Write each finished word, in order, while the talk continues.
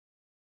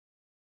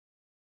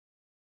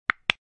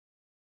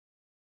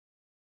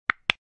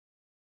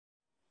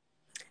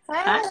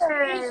Hi.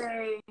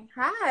 Hey,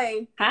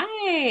 hi.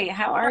 Hi.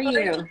 How How are are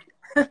you?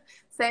 you?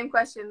 Same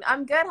question.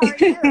 I'm good. How are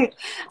you?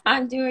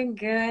 I'm doing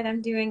good.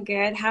 I'm doing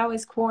good. How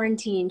is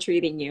quarantine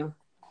treating you?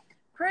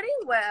 Pretty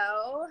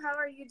well. How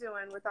are you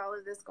doing with all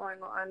of this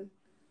going on?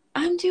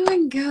 I'm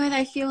doing good.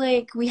 I feel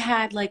like we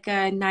had like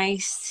a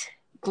nice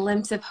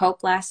glimpse of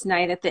hope last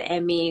night at the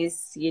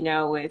Emmys,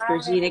 with Right.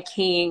 Regina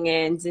King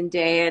and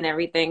Zendaya and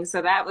everything.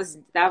 So that was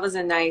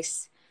a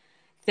nice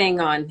thing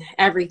on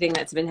everything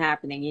that's been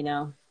happening.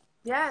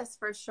 Yes,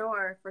 for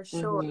sure, for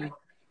sure. Hmm.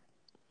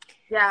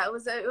 Yeah, it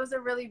was a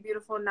really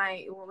beautiful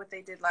night what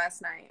they did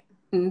last night.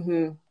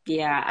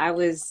 Yeah, I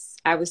was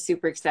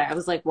super excited. I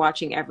was like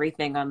watching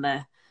everything on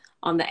the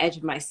edge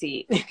of my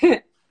seat.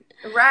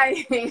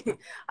 Right.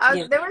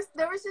 Yeah. There's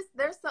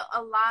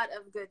a lot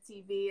of good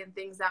TV and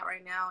things out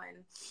right now,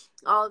 and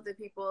all of the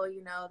people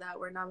that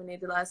were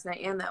nominated last night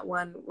and that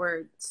won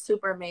were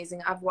super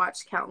amazing. I've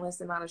watched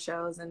countless amount of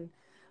shows and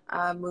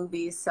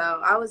movies,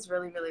 so I was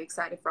really really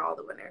excited for all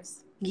the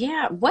winners.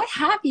 Yeah. What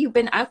have you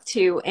been up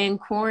to in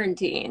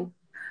quarantine?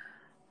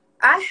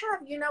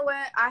 You know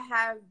what? I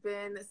have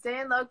been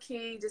staying low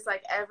key, just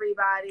like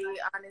everybody,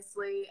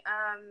 honestly.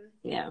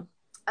 Yeah.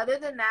 Other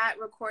than that,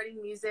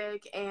 recording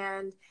music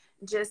and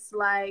just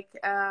like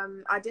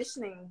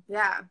auditioning.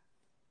 Yeah.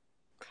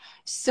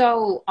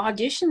 So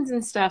auditions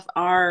and stuff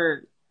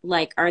are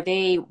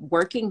they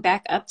working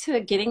back up to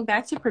getting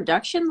back to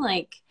production?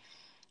 Like,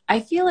 I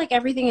feel like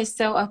everything is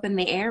so up in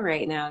the air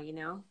right now?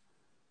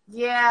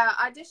 Yeah,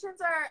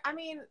 auditions are, I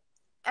mean,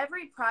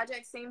 every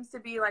project seems to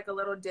be like a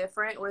little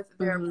different with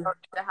their Hmm. approach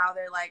to how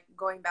they're like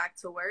going back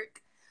to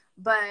work.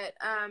 But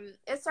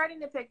it's starting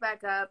to pick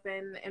back up,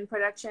 and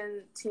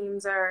production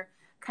teams are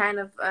kind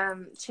of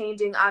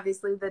changing,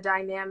 obviously, the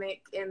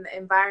dynamic in the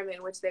environment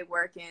in which they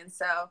work in.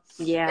 So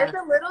it's Yeah.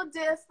 a little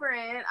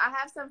different. I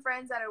have some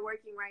friends that are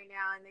working right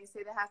now, and they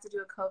say they have to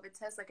do a COVID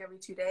test like every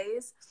 2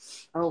 days.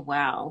 Oh,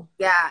 wow.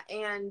 Yeah,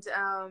 and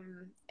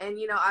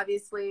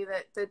obviously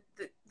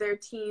their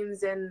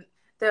teams and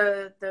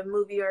the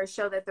movie or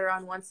show that they're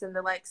on wants them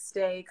to like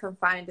stay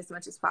confined as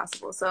much as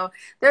possible. So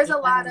there's a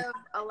lot Yeah. of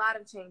a lot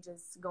of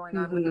changes going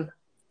on with Hmm.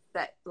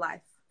 that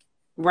life.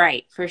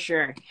 Right, for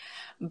sure.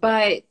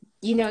 But,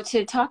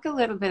 to talk a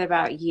little bit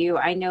about you,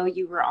 I know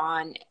you were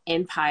on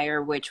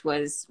Empire, which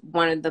was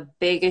one of the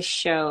biggest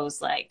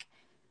shows like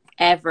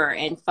ever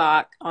and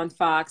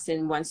Fox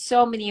and won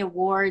so many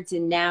awards.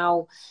 And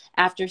now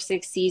after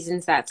 6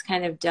 seasons, that's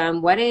kind of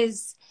done. What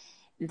has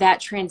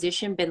that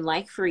transition been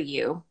like for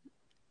you?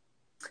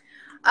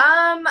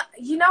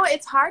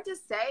 It's hard to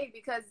say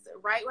because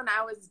right when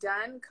I was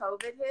done,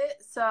 COVID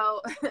hit.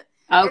 So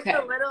Okay.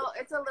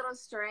 it's a little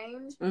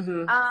strange.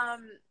 Hmm.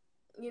 Um,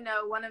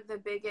 one of the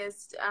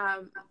biggest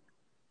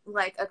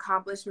like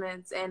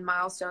accomplishments and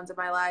milestones of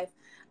my life,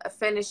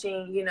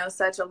 finishing,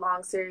 such a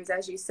long series,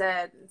 as you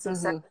said,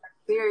 success Hmm.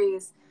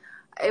 series.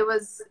 It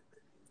was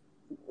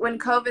when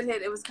COVID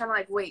hit, it was kind of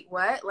like, wait,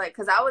 what? Like,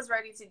 because I was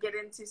ready to get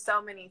into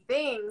so many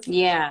things.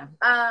 Yeah.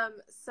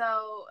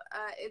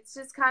 It's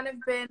just kind of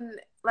been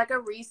like a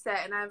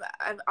reset, and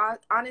I've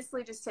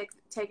honestly just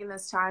taken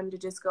this time to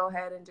just go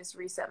ahead and just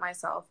reset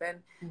myself and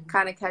Mhm.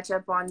 kind of catch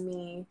up on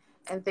me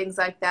and things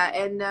like that.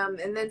 And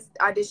then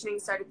auditioning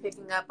started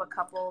picking up a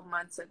couple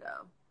months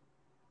ago.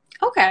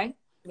 Okay.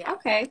 Yeah.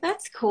 Okay,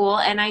 that's cool.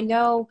 And I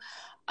know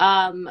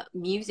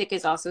music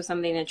is also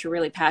something that you're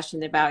really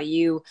passionate about.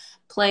 You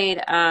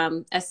played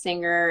a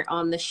singer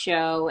on the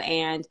show,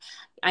 and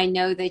I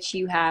know that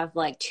you have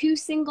like two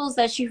singles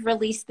that you've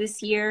released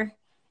this year.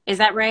 Is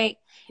that right?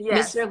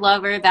 Yes. Mr.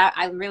 Lover, that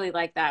I really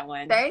like that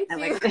one. Thank I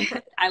you.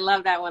 like I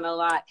love that one a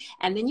lot.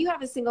 And then you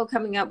have a single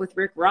coming up with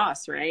Rick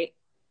Ross, right?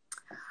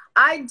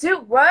 I do.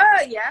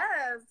 What?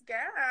 Yes,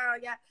 girl.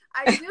 Yeah,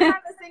 I do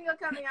have a single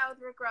coming out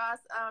with Rick Ross.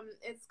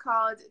 It's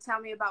called "Tell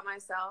Me About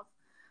Myself."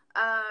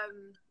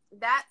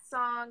 That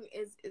song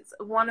is it's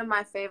one of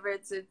my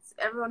favorites. It's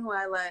everyone who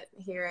I let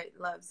hear it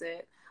loves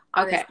it,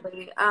 Okay.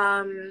 honestly.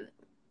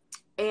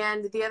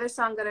 And the other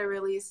song that I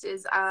released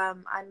is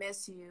 "I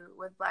Miss You"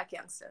 with Black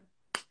Youngster.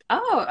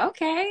 Oh,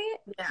 okay.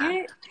 Yeah.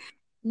 Yeah.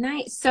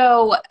 Nice.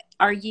 So,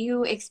 are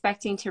you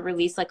expecting to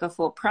release like a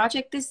full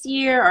project this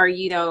year, or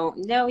you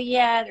don't know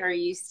yet, or are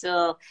you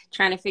still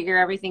trying to figure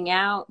everything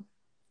out?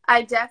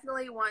 I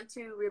definitely want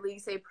to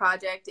release a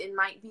project. It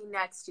might be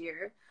next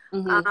year.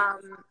 Hmm. Um,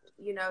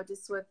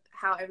 just with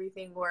how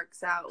everything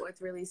works out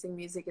with releasing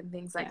music and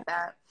things like Yeah.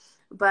 that.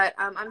 But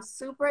I'm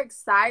super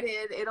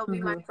excited. It'll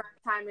be my Hmm.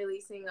 first time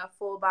releasing a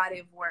full body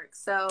of work.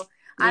 So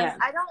Yeah.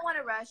 I don't want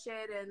to rush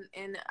it,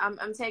 and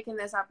I'm taking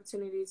this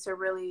opportunity to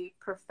really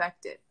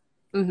perfect it.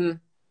 Hmm.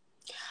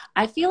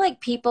 I feel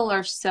like people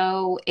are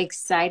so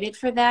excited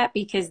for that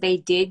because they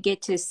did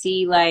get to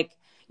see like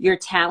your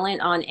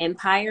talent on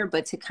Empire,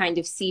 but to kind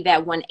of see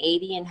that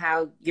 180 and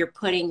how you're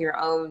putting your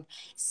own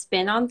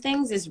spin on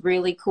things is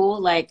really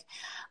cool. Like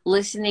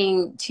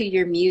listening to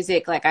your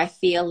music, like I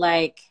feel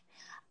like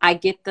I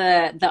get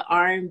the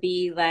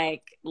R&B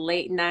like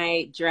late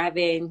night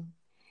driving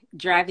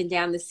driving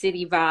down the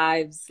city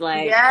vibes,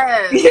 like,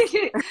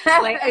 Yes.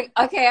 like,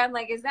 okay, I'm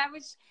like, is that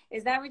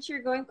what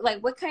you're going,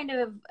 like, what kind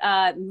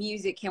of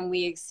music can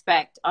we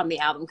expect on the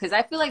album? Because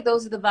I feel like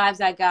those are the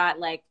vibes I got,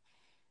 like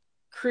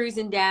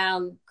cruising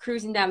down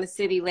the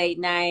city late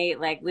night,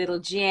 like little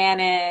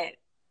Janet,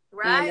 you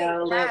Right.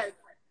 know, little.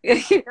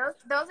 Yes.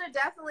 Those are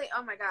definitely,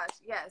 oh my gosh,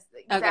 yes,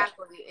 Okay.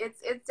 exactly.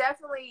 It's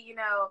definitely, you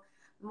know,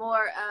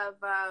 more of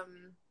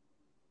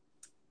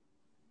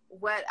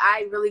what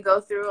I really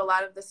go through. A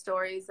lot of the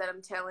stories that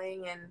I'm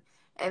telling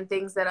and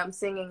things that I'm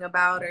singing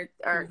about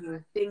are Hmm.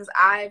 things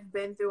I've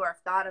been through or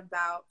thought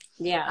about.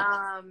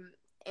 Yeah.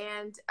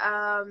 And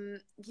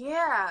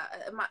yeah,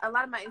 a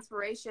lot of my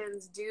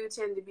inspirations do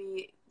tend to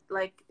be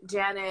like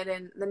Janet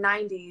and the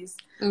 90s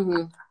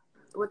Hmm.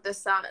 with the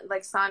sound,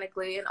 like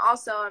sonically. And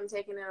also I'm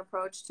taking an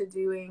approach to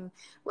doing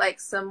like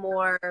some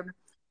more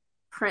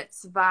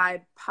Prince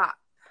vibe pop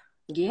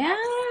Yeah.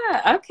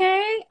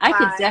 Okay. I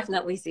could vibe.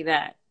 definitely see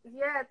that.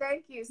 Yeah,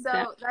 thank you.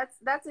 That. So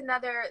that's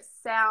another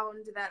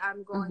sound that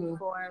I'm going Hmm.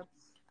 for.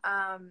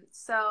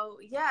 So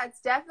yeah,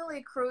 it's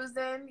definitely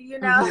cruising, you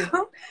know,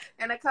 Hmm.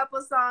 and a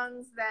couple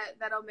songs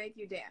that'll make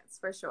you dance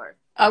for sure.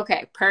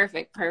 Okay.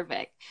 Perfect.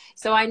 Perfect.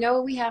 So I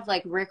know we have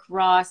like Rick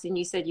Ross, and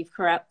you said you've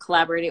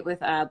collaborated with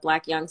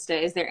Black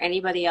Youngsta. Is there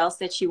anybody else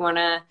that you want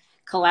to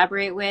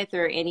collaborate with,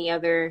 or any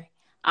other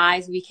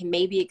eyes we can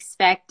maybe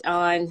expect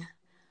on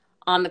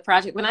the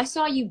project? When I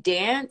saw you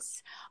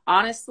dance,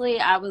 honestly,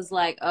 I was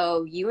like,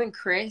 oh, you and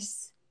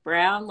Chris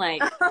Brown,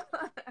 like,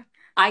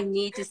 I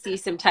need to see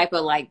some type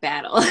of like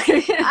battle.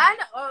 I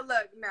know. Oh,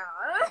 look,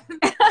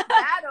 no,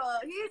 battle.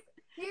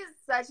 He's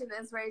such an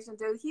inspiration,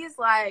 dude. He's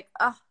like,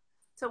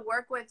 to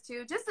work with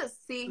too. Just to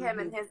see him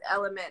in Hmm. his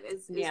element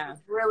is Yeah.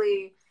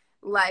 really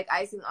like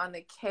icing on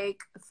the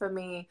cake for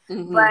me.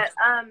 Hmm. But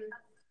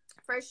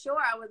for sure,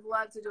 I would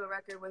love to do a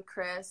record with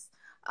Chris.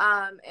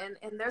 And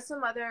there's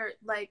some other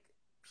like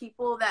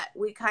people that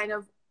we kind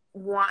of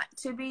want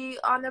to be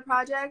on the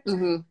project.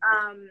 Hmm.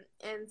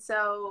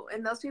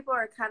 And those people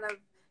are kind of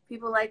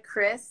people like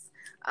Chris.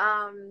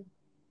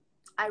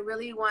 I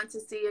really want to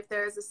see if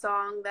there's a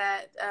song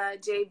that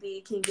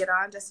JB can get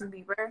on, Justin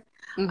Bieber.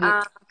 Hmm.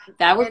 Um,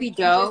 That would and be just,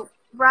 dope.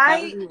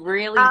 That would right. be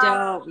really Um,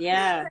 dope.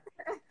 Yeah.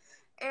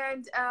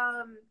 and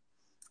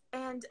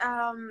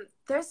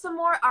there's some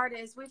more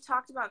artists. We've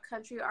talked about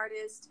country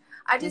artists.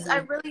 I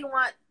Hmm. really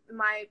want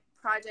my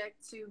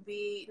project to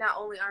be not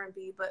only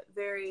R&B but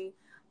very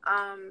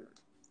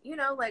you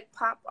know, like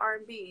pop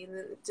R&B,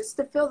 and just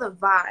to feel the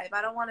vibe.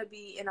 I don't want to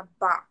be in a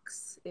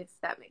box, if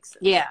that makes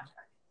sense. Yeah.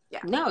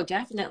 Yeah. No,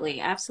 definitely.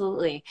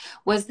 Absolutely.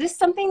 Was this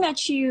something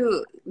that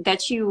you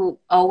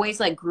always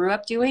like grew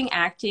up doing,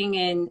 acting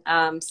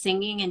and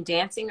singing and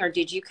dancing, or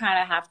did you kind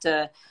of have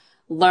to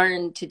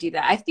learn to do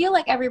that? I feel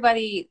like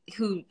everybody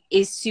who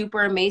is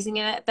super amazing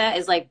at that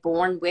is like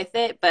born with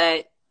it,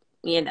 but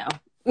you know.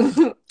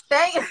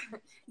 Thank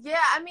Yeah,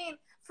 I mean,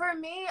 for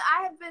me,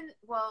 I have been,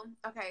 well,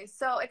 okay,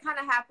 so it kind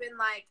of happened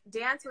like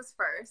dance was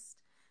first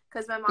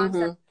because my mom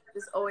said Hmm.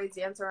 just always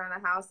dance around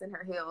the house in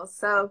her heels.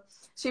 So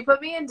she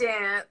put me in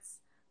dance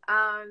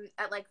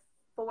at like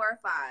 4 or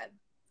 5,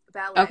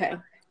 ballet. Okay.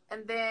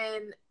 And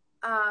then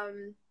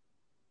um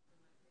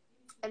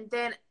and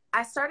then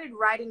I started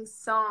writing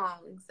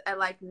songs at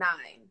like 9.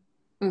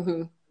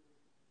 Hmm.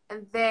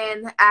 And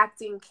then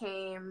acting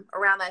came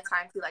around that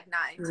time too, like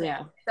 9, 10.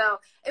 Yeah. So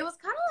it was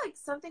kind of like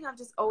something I've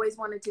just always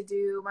wanted to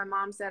do. My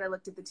mom said I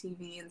looked at the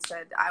TV and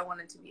said I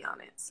wanted to be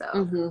on it. So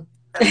Hmm.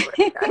 that's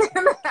where it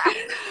got.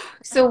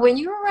 So when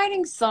you were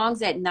writing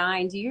songs at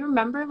 9, do you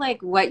remember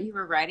like what you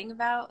were writing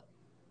about?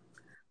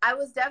 I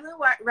was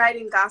definitely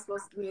writing gospel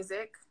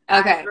music.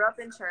 I Okay. grew up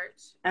in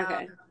church,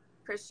 Okay.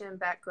 Christian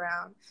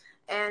background.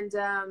 And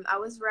I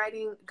was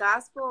writing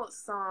gospel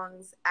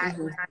songs at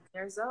Hmm. 9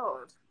 years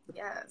old.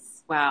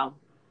 Yes. Wow.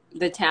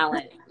 The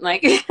talent.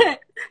 Like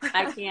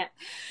I can't.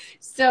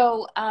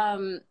 So,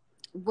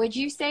 would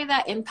you say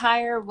that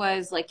Empire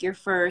was like your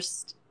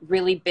first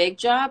really big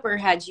job, or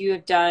had you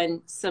have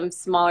done some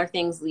smaller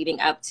things leading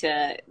up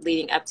to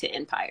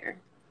Empire?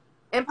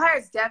 Empire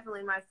is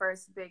definitely my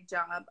first big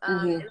job.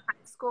 Hmm. In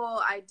high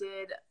school, I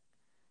did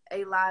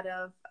a lot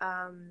of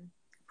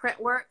print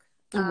work,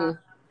 Hmm.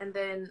 and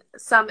then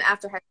some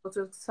after high school,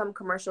 so some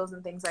commercials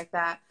and things like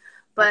that.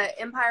 But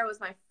Empire was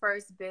my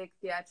first big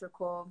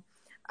theatrical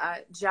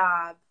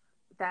job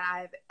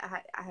that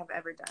I have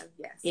ever done.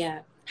 Yes.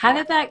 Yeah. How Yeah.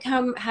 did that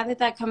come? How did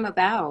that come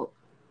about?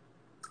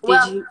 Did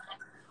Well, you?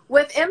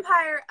 with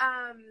Empire,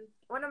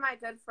 one of my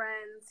good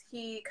friends,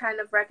 he kind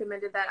of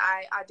recommended that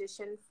I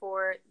audition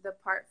for the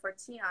part for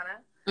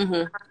Tiana.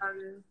 Hmm.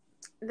 Um,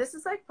 this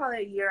is like probably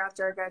a year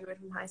after I graduated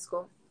from high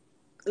school.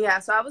 Yeah,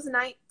 so I was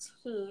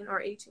 19 or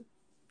 18.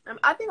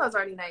 I think I was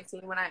already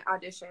 19 when I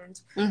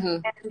auditioned. Hmm.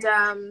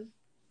 And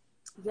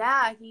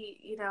yeah,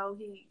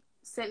 he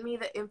sent me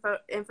the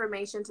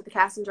information to the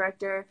casting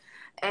director,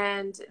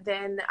 and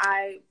then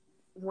I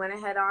went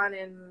ahead on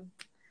and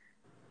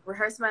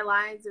rehearsed my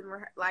lines, and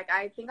like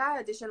I think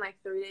I auditioned like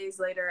 3 days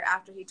later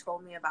after he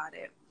told me about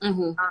it.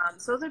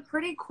 So it was a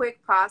pretty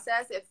quick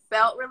process. It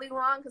felt really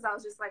long because I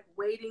was just like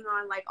waiting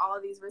on like all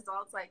of these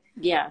results. Like,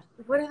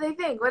 what do they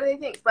think? What do they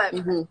think? But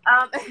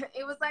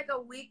it was like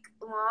a week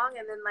long,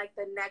 and then like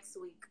the next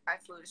week I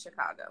flew to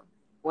Chicago.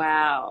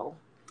 Wow.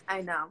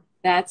 I know.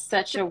 That's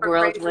such a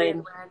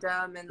whirlwind.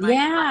 Random and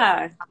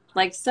like,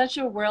 like such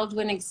a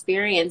whirlwind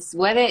experience.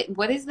 What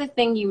is the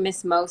thing you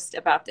miss most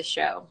about the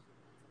show?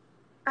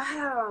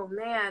 Oh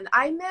man,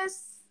 I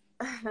miss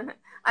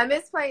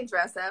playing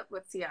dress up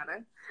with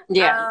Tiana.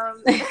 Yeah.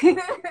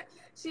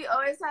 She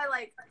always had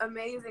like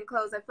amazing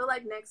clothes. I feel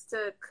like next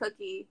to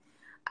Cookie,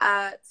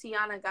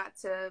 Tiana got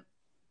to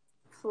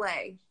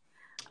play.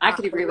 I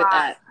could agree with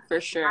that for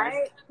sure.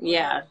 Right?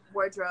 Yeah.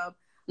 Wardrobe.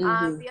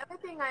 The other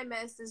thing I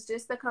miss is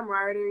just the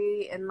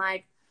camaraderie and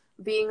like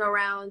being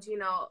around, you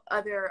know,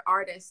 other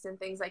artists and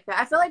things like that.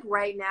 I feel like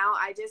right now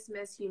I just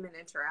miss human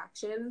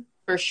interaction.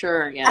 For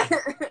sure, yeah.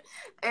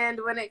 And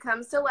when it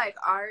comes to like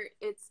art,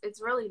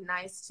 it's really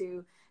nice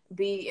to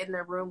be in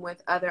the room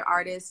with other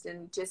artists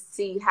and just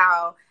see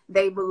how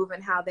they move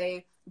and how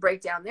they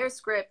break down their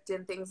script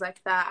and things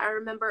like that. I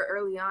remember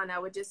early on I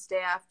would just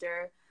stay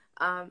after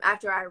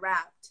I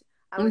rapped.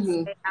 I would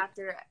stay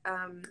after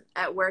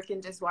at work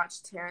and just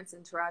watch Terrence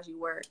and Taraji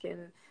work,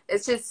 and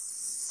it's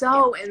just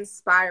so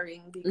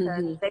inspiring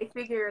because they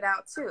figure it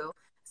out too.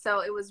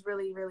 So it was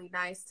really, really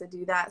nice to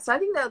do that. So I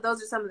think that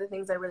those are some of the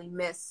things I really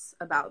miss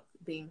about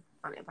being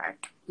on Empire.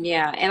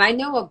 Yeah, and I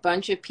know a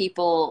bunch of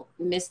people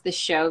miss the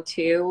show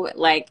too.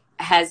 Like,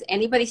 has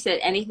anybody said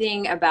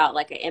anything about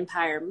like an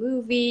Empire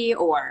movie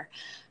or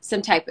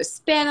some type of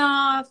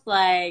spinoff?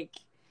 Like,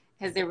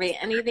 has there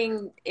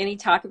been any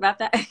talk about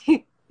that?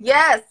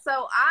 Yes,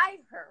 so I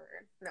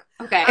heard. No.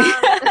 Okay.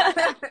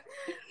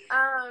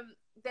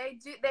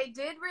 They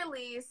did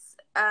release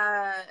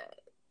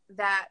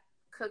that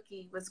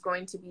Taraji was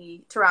going to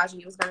be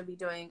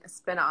doing a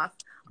spinoff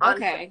on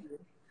Cookie.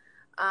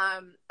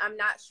 I'm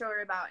not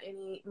sure about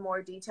any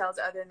more details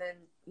other than,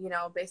 you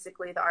know,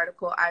 basically the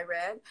article I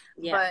read.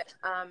 Yeah. But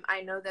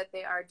I know that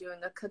they are doing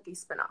a Cookie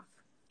spinoff.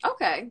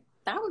 Okay.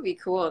 That would be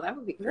cool. That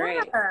would be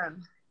great. Yeah.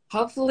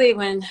 Hopefully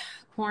when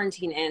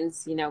quarantine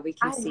ends, you know, we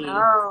can see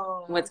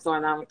what's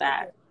going on with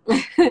that.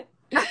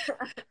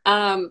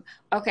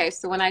 Okay,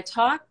 so when I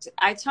think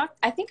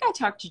I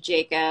talked to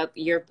Jacob,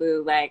 your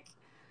boo, like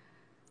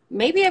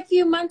maybe a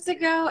few months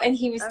ago, and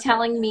he was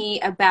telling me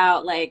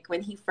about like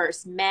when he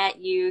first met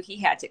you, he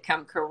had to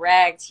come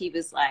correct. He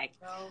was like,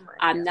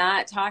 I'm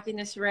not talking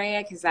to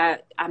Serayah because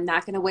I'm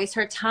not going to waste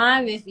her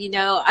time if, you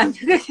know,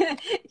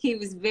 he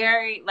was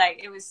very like,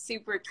 it was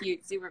super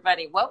cute, super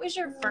funny. What was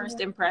your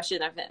first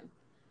impression of him?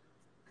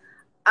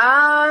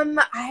 I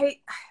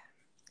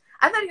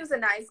thought he was a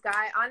nice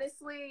guy.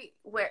 Honestly,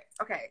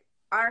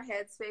 our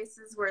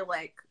headspaces were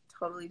like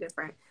totally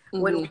different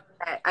when we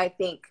met, I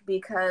think,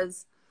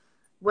 because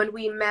when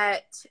we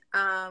met,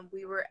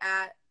 we were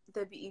at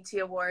the BET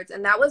Awards,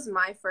 and that was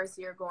my first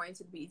year going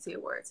to the BET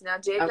Awards. Now,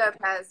 Jacob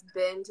has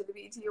been to the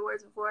BET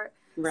Awards before,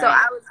 so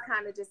I was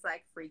kind of just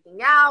like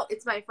freaking out.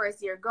 It's my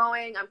first year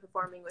going. I'm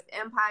performing with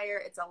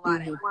Empire. It's a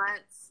lot at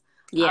once.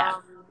 Yeah.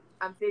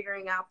 I'm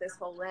figuring out this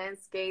whole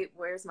landscape.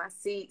 Where's my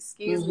seat?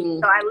 Excuse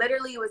me. So I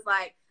literally was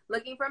like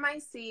looking for my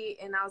seat,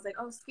 and I was like,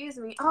 oh, excuse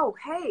me. Oh,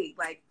 hey,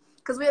 like,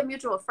 because we have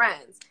mutual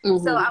friends.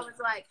 So I was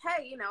like,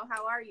 hey, you know,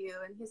 how are you?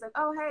 And he's like,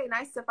 oh, hey,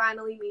 nice to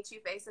finally meet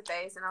you face to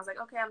face. And I was like,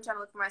 okay, I'm trying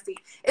to look for my seat.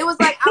 It was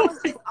like I was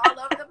just all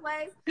over the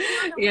place. He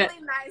was a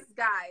really nice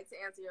guy, to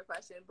answer your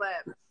question,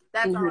 but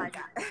that's all I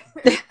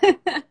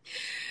got.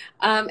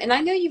 And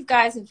I know you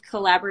guys have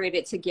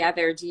collaborated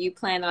together. Do you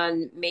plan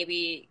on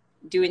maybe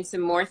doing some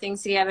more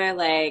things together?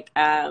 Like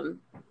I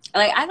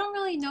don't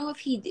really know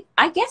if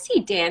I guess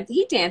he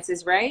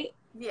dances, right?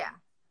 Yeah.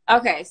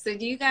 Okay, so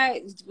do you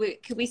guys,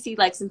 could we see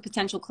like some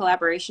potential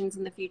collaborations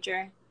in the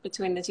future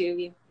between the two of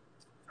you?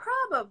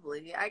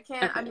 Probably. I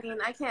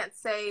can't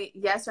say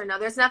yes or no.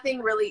 There's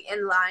nothing really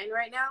in line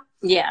right now.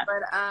 Yeah.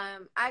 But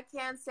I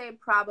can say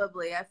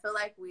probably. I feel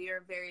like we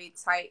are very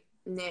tight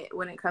knit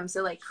when it comes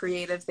to like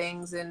creative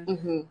things,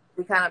 and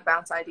we kind of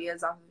bounce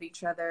ideas off of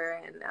each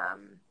other. And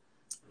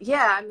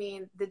yeah, I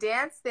mean, the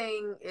dance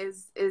thing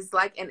is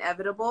like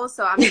inevitable.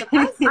 So I'm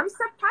surprised. I'm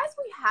surprised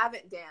we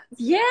haven't danced.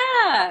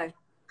 Yeah.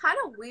 Kind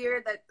of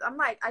weird that I'm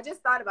like, I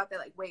just thought about that.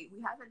 Like, wait,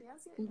 we haven't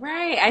danced yet?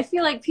 Right. I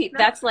feel like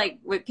that's like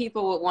what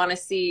people would want to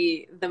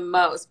see the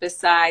most.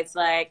 Besides,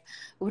 like,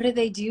 what do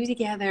they do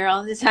together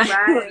all the time?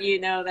 Right.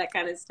 You know, that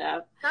kind of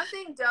stuff.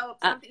 Something dope.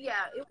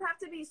 Yeah, it would have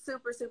to be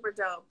super, super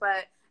dope.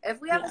 But if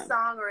we have a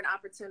song or an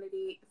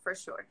opportunity, for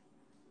sure.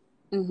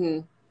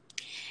 And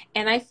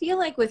I feel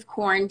like with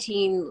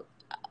quarantine,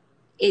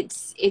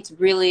 it's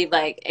really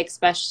like,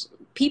 especially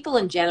people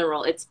in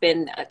general, it's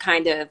been a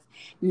kind of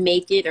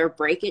make it or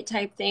break it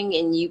type thing.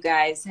 And you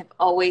guys have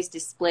always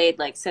displayed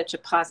like such a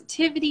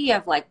positivity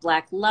of like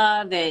Black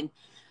love and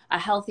a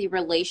healthy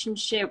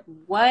relationship.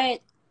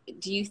 What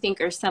do you think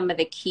are some of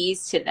the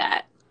keys to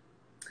that?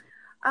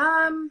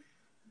 Honestly,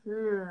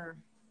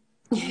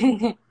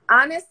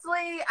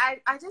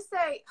 I just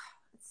say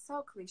it's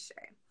so cliche.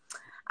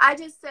 I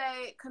just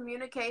say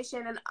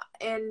communication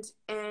and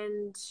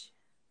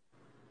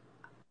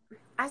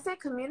I say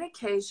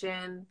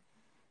communication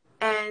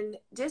and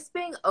just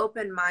being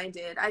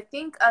open-minded. I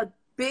think a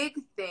big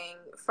thing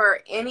for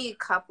any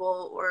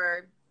couple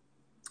or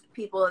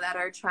people that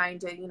are trying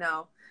to, you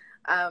know,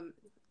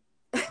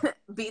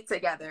 be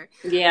together.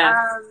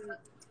 Yeah.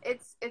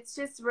 It's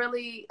just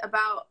really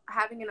about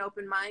having an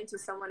open mind to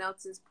someone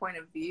else's point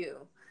of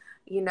view,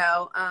 you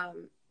know,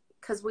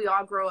 because we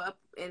all grow up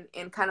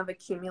and kind of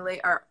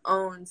accumulate our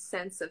own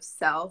sense of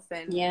self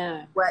and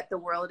what the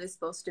world is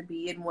supposed to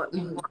be and what we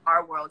want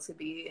our world to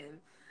be.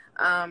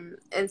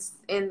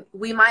 And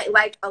we might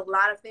like a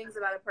lot of things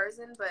about a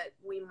person, but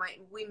we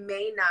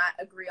may not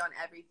agree on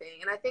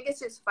everything. And I think it's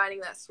just finding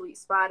that sweet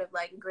spot of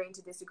like agreeing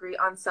to disagree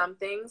on some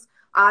things.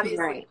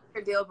 Obviously,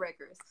 they're deal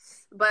breakers,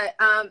 but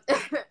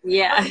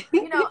yeah, but,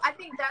 you know, I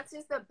think that's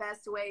just the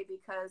best way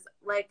because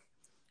like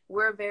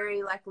we're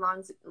very like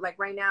like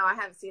right now I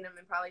haven't seen him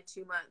in probably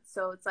 2 months,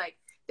 so it's like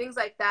things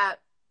like that.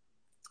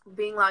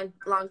 Being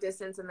long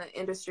distance in the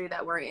industry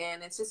that we're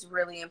in, it's just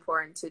really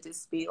important to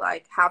just be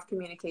like have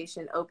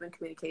communication, open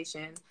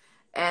communication,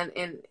 and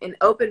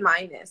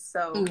open-mindedness.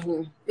 So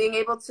being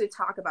able to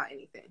talk about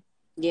anything.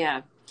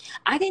 Yeah.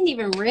 I didn't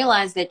even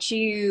realize that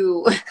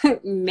you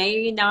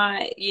may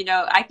not, you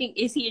know, I think,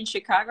 is he in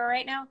Chicago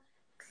right now?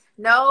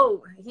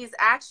 No, he's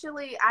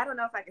actually, I don't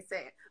know if I can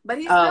say it, but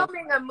he's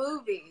filming a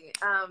movie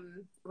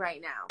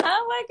right now.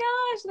 Oh my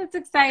gosh, that's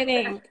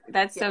exciting.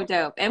 That's so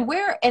dope. And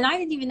I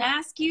didn't even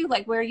ask you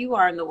like where you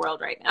are in the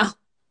world right now.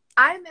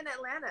 I'm in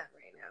Atlanta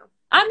right now.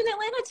 I'm in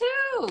Atlanta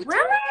too.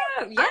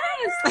 Really?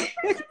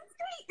 Yes.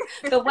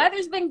 The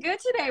weather's been good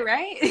today,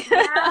 right?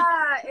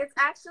 Yeah, it's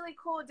actually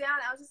cooled down.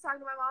 I was just talking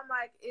to my mom,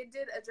 like it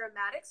did a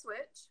dramatic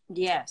switch.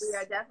 Yes. We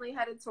are definitely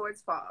headed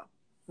towards fall.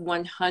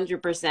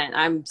 100%.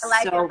 I'm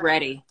so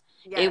ready.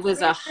 Yes. It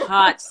was a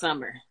hot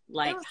summer.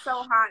 Like it was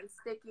so hot and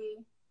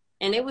sticky.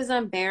 And it was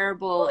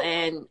unbearable.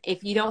 And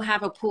if you don't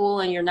have a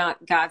pool and you're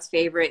not God's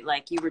favorite,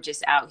 like you were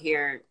just out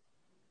here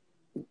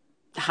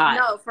hot.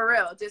 No, for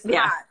real. Just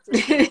hot.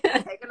 Just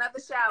take another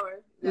shower.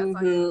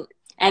 That's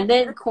and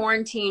then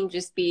quarantine,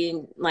 just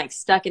being like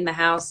stuck in the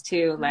house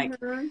too. Like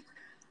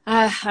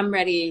I'm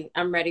ready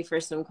for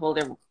some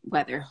colder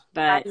weather.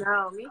 But I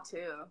know, me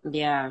too.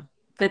 Yeah.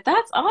 But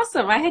that's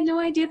awesome. I had no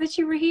idea that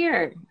you were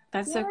here.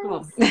 That's so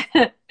cool.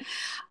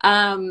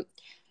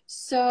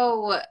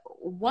 So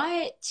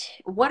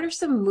what are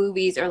some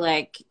movies or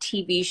like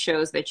TV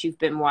shows that you've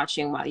been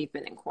watching while you've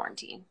been in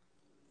quarantine?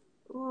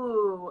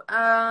 Ooh,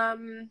 I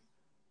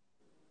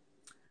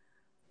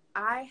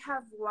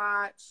have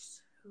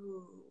watched,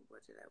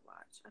 what did I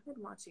watch? I've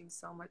been watching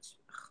so much.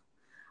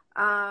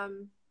 I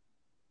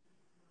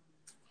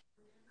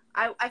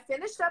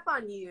finished up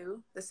on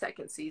You, the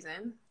second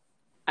season.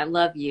 I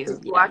love You.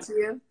 Did you watch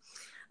You?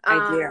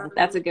 I do.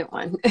 That's a good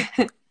one.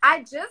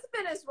 I just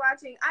finished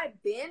watching, I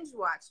binge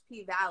watched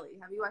P-Valley.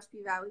 Have you watched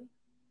P-Valley?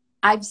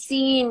 I've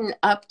seen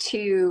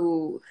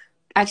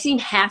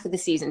half of the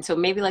season. So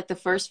maybe like the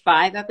first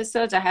 5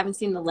 episodes. I haven't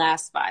seen the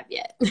last 5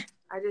 yet.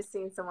 I just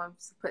seen someone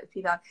put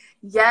P-Valley.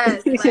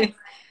 Yes. Like,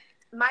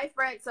 my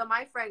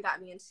friend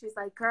got me and she's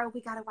like, girl,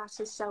 we got to watch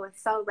this show.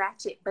 It's so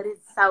ratchet, but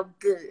it's so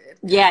good.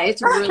 Yeah,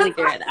 it's really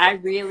good. I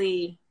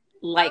really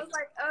I was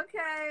like,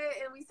 okay.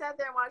 And we sat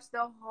there and watched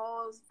the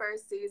whole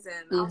first season.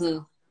 I was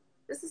like,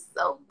 this is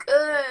so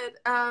good.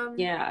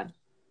 Yeah.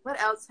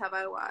 What else have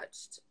I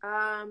watched?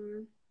 I've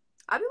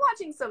been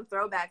watching some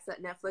throwbacks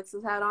that Netflix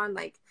has had on,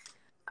 like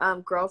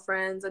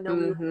Girlfriends. I know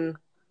me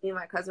and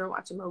my cousin are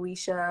watching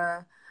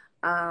Moesha.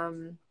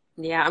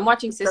 Yeah, I'm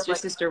watching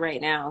Sister right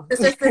now.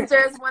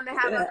 Sister is one they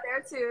have up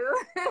there too.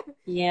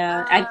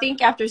 Yeah, I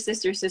think after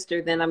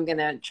Sister, then I'm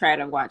gonna try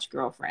to watch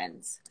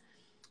Girlfriends.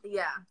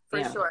 Yeah,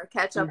 for sure.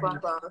 Catch up on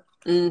both.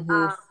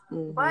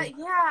 But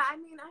yeah, I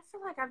mean, I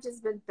feel like I've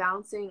just been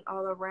bouncing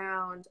all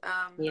around.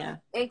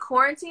 And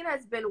quarantine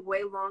has been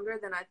way longer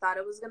than I thought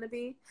it was going to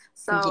be.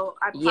 So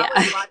I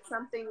probably watched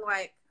something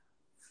like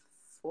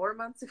 4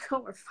 months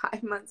ago or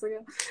 5 months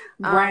ago.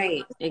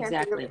 Right,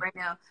 exactly. Right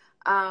now.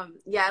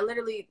 Yeah, I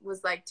literally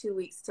was like 2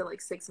 weeks to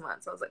like 6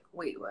 months. I was like,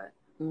 wait, what?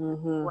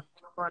 What's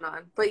going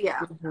on? But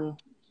yeah.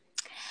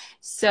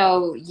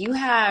 So you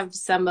have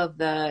some of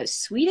the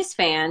sweetest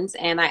fans,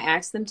 and I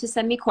asked them to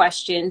send me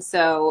questions.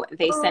 So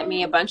they sent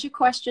me a bunch of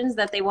questions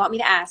that they want me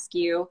to ask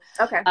you.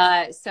 Okay.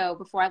 So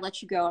before I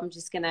let you go, I'm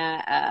just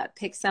gonna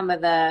pick some of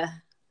the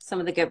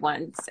good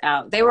ones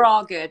out. They were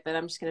all good, but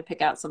I'm just gonna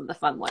pick out some of the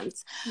fun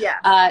ones.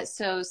 Yeah.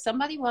 So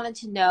somebody wanted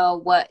to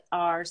know, what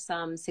are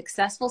some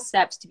successful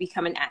steps to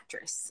become an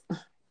actress?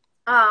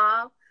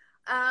 I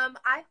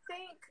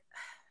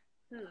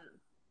think.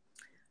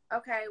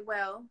 Okay.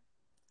 Well.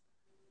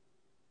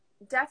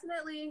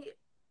 Definitely,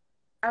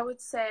 I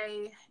would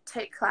say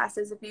take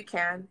classes if you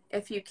can.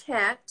 If you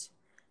can't,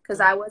 because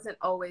I wasn't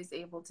always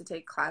able to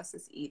take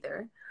classes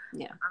either.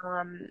 Yeah.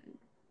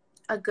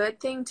 A good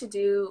thing to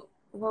do,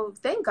 well,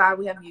 thank God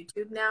we have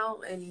YouTube now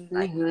and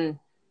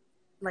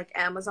like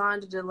Amazon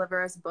to deliver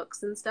us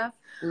books and stuff.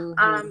 So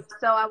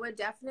I would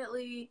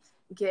definitely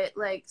get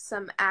like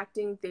some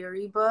acting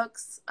theory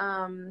books.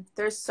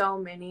 There's so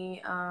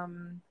many.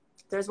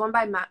 There's one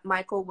by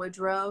Michael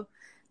Woodrow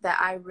that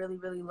I really,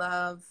 really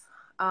love.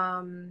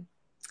 And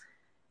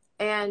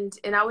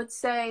I would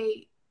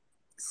say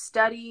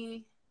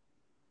study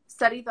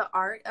the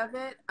art of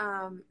it,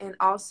 and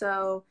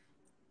also,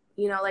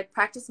 you know, like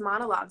practice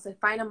monologues. Like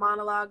find a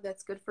monologue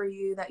that's good for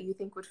you, that you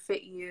think would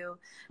fit you,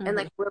 and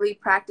like really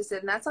practice it.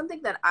 And that's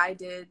something that I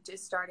did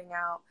just starting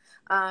out.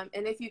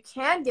 And if you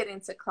can get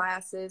into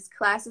classes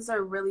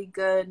are really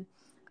good,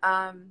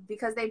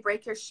 because they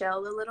break your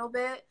shell a little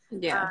bit.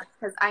 Yeah.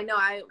 Because I know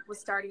I was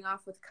starting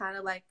off with kind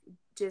of like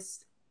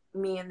just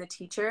me and the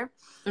teacher.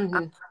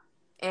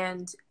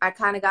 And I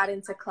kind of got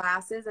into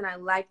classes, and I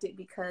liked it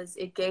because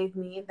it gave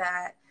me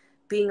that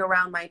being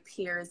around my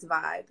peers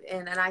vibe.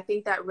 And I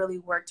think that really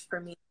worked for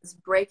me, is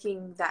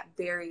breaking that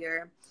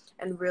barrier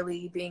and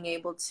really being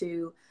able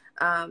to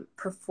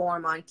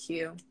perform on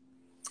cue.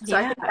 So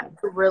I think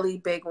that's a really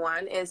big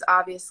one, is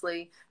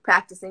obviously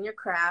practicing your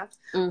craft.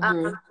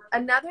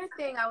 Another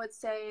thing I would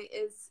say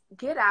is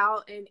get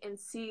out and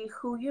see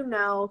who you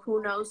know,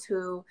 who knows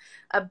who.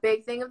 A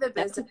big thing of the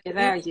business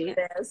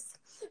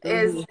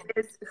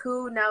is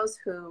who knows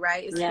who,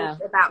 right? It's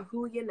about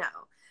who you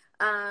know.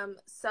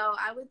 So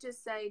I would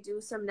just say do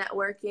some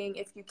networking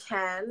if you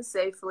can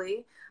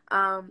safely,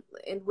 and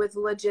with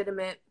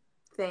legitimate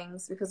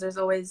things, because there's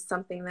always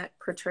something that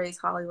portrays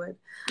Hollywood.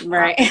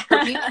 Right.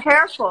 So be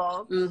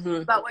careful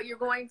about what you're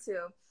going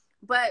to.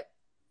 But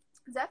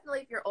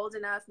definitely, if you're old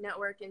enough,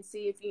 network and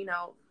see if you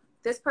know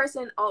this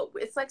person. Oh,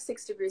 it's like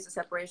 6 degrees of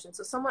separation.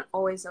 So someone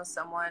always knows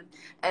someone,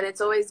 and it's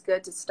always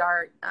good to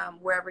start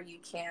wherever you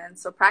can.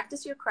 So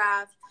practice your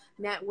craft,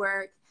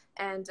 network,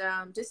 and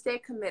just stay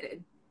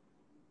committed.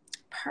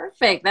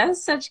 Perfect. That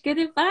is such good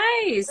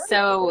advice.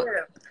 So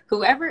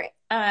whoever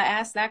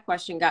asked that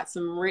question got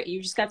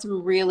you just got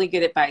some really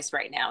good advice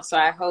right now. So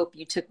I hope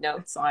you took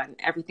notes on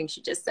everything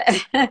she just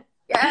said.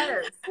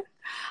 Yes.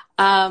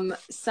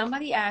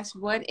 Somebody asked,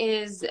 what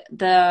is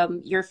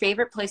your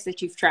favorite place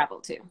that you've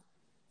traveled to?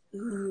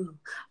 Ooh.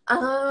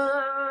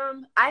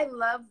 I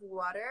love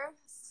water.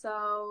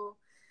 So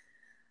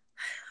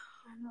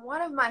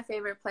one of my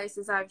favorite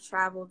places I've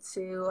traveled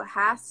to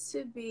has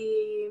to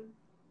be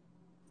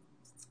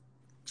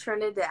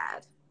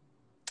Trinidad.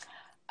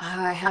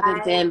 I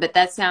haven't been, but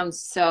that sounds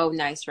so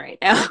nice right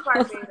now.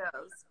 Barbados.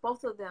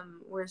 Both of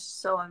them were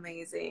so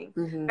amazing.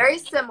 Very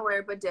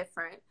similar, but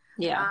different.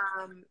 Yeah.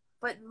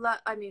 But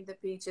I mean, the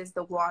beaches,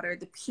 the water,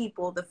 the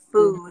people, the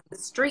food, the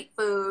street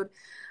food,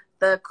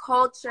 the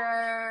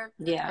culture.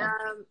 Yeah.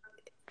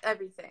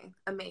 Everything.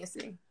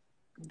 Amazing.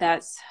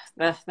 That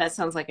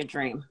sounds like a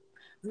dream.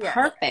 Yes.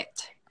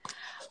 Perfect.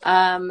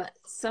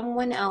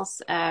 Someone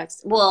else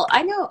asked, well,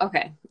 I know,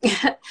 okay.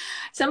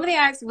 Somebody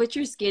asked what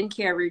your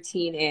skincare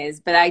routine is,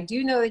 but I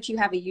do know that you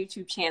have a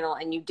YouTube channel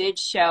and you did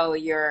show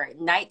your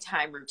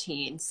nighttime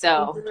routine.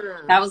 So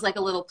that was like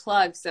a little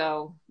plug.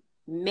 So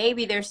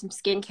maybe there's some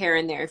skincare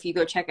in there if you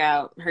go check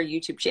out her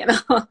YouTube channel.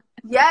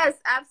 Yes,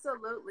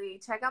 absolutely.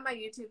 Check out my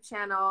YouTube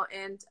channel.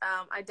 And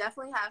I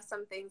definitely have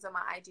some things on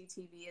my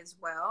IGTV as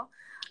well.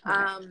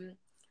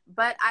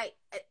 But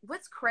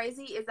what's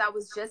crazy is I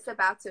was just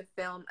about to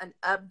film an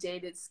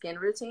updated skin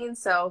routine.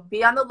 So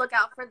be on the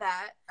lookout for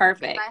that.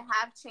 Perfect. I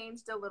have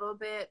changed a little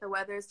bit. The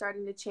weather is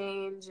starting to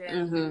change,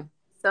 and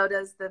so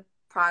does the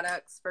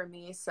products for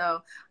me.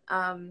 So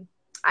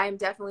I am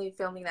definitely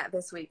filming that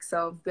this week.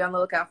 So be on the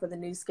lookout for the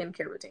new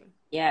skincare routine.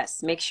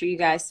 Yes. Make sure you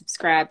guys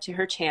subscribe to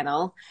her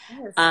channel.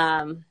 Yes.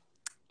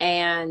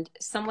 And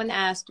someone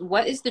asked,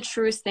 what is the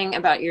truest thing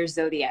about your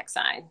zodiac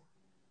sign?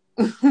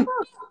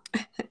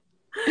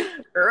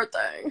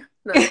 Everything.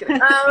 No,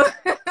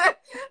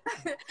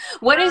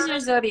 what is your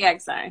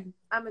zodiac sign?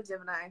 I'm a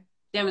Gemini.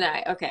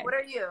 Gemini. Okay. What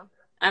are you?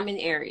 I'm an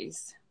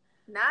Aries.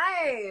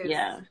 Nice.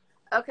 Yeah.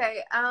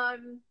 Okay. I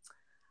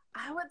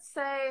would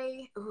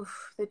say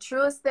the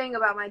truest thing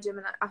about my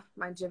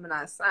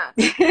Gemini sign.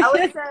 I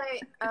would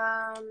say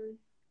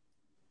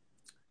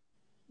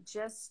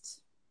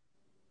just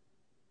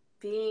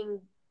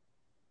being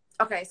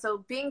okay.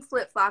 So being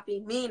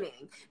flip-floppy,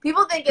 meaning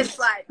people think it's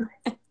like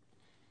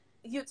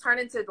you turn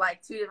into like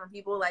 2 different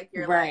people. Like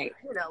you're like,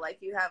 you know, like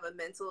you have a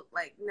mental,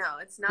 like, no,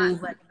 it's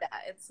not like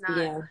that. It's not.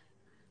 Yeah.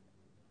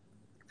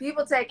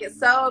 People take it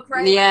so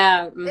crazy.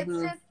 Yeah.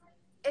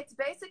 It's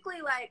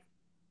basically like,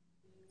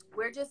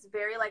 we're just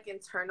very like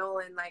internal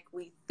and like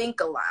we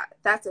think a lot.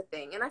 That's a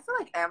thing. And I feel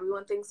like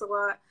everyone thinks a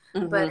lot,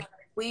 but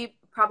we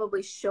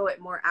probably show it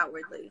more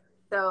outwardly.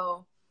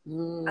 So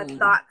a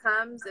thought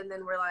comes and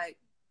then we're like,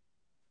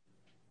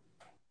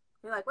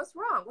 what's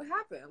wrong? What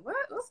happened?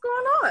 What's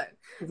going on?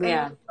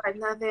 Yeah. And like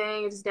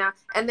nothing, it's just down.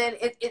 And then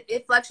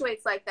it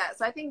fluctuates like that.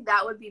 So I think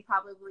that would be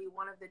probably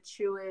one of the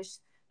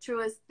truest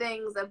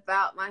things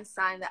about my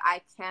sign that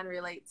I can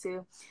relate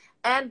to.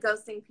 And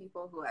ghosting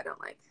people who I don't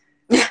like.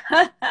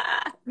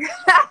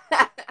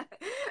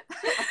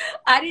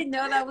 I didn't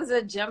know that was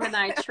a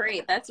Gemini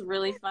trait. That's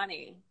really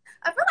funny.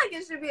 I feel like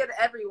it should be an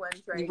everyone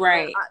trait.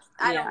 Right.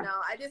 I don't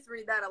know. I just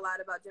read that a lot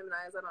about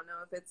Geminis. I don't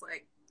know if it's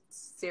like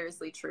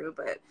seriously true,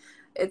 but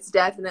it's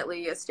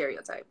definitely a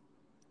stereotype.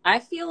 I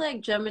feel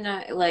like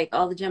Gemini, like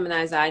all the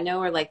Geminis I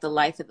know, are like the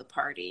life of the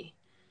party.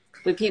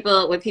 Would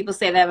people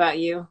say that about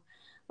you?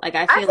 Like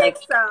I I feel think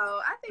like so.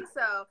 I think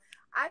so.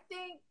 I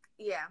think,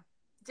 yeah.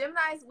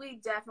 Geminis, we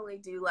definitely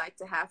do like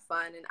to have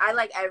fun, and I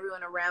like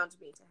everyone around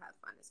me to have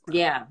fun as well.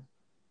 yeah.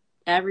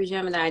 Every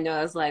Gemini I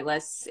know is like,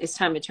 it's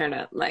time to turn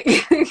up. Like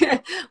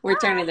we're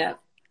turning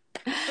up.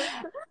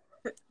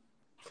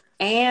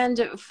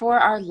 And for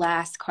our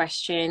last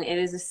question, it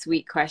is a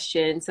sweet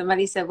question.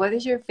 Somebody said, "What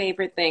is your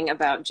favorite thing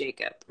about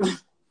Jacob?"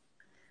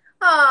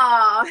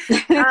 Oh,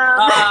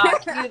 Oh,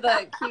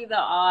 cue the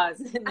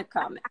ahs in the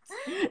comments.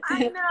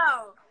 I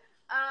know.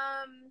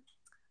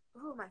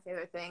 My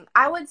favorite thing.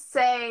 I would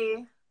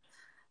say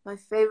my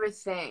favorite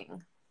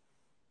thing,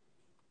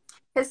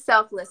 his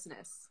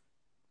selflessness.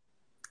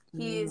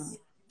 He's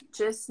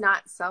just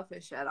not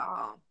selfish at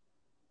all.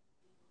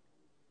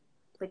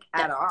 Like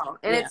at all.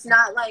 And it's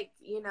not like,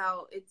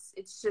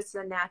 it's just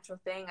a natural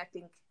thing. I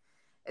think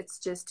it's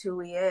just who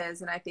he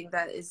is. And I think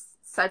that is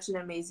such an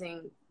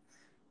amazing,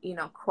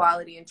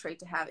 quality and trait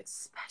to have,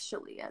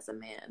 especially as a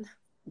man.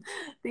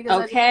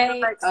 Because I feel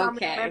like so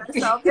many men are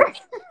selfish.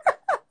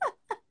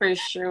 For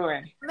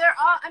sure. They're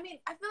all, I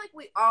feel like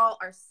we all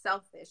are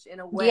selfish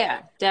in a way.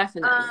 Yeah,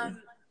 definitely.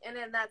 And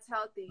then that's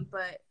healthy,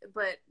 but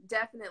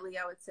definitely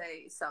I would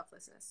say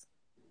selflessness.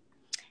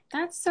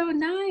 That's so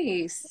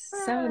nice.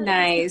 So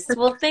nice.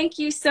 Well, thank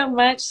you so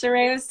much,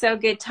 Serayah. It was so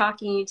good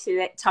talking to you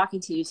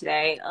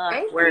today.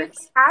 Thank you for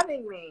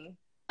having me.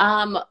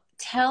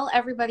 Tell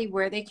everybody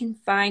where they can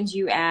find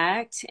you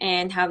at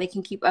and how they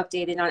can keep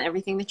updated on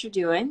everything that you're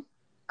doing.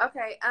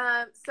 Okay,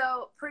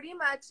 so pretty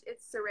much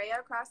it's Serayah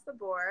across the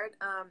board,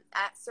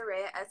 at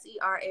Serayah,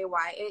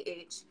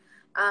 Serayah.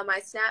 My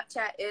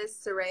Snapchat is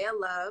Serayah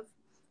Love,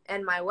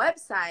 and my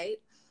website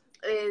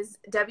is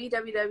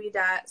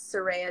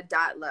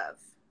www.serayah.love.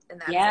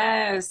 And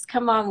that's it.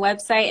 Come on,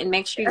 website, and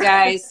make sure you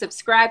guys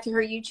subscribe to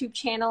her YouTube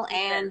channel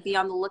and be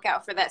on the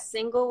lookout for that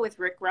single with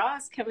Rick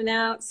Ross coming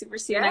out super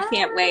soon. Yes. I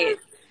can't wait.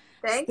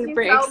 Thank you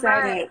super so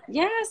excited. much.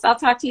 Yes, I'll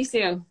talk to you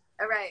soon.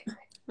 All right.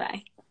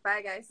 Bye.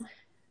 Bye, guys.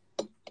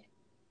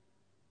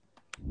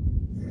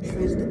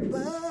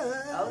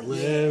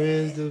 Where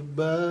is the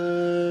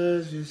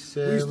buzz you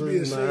said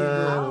was mine?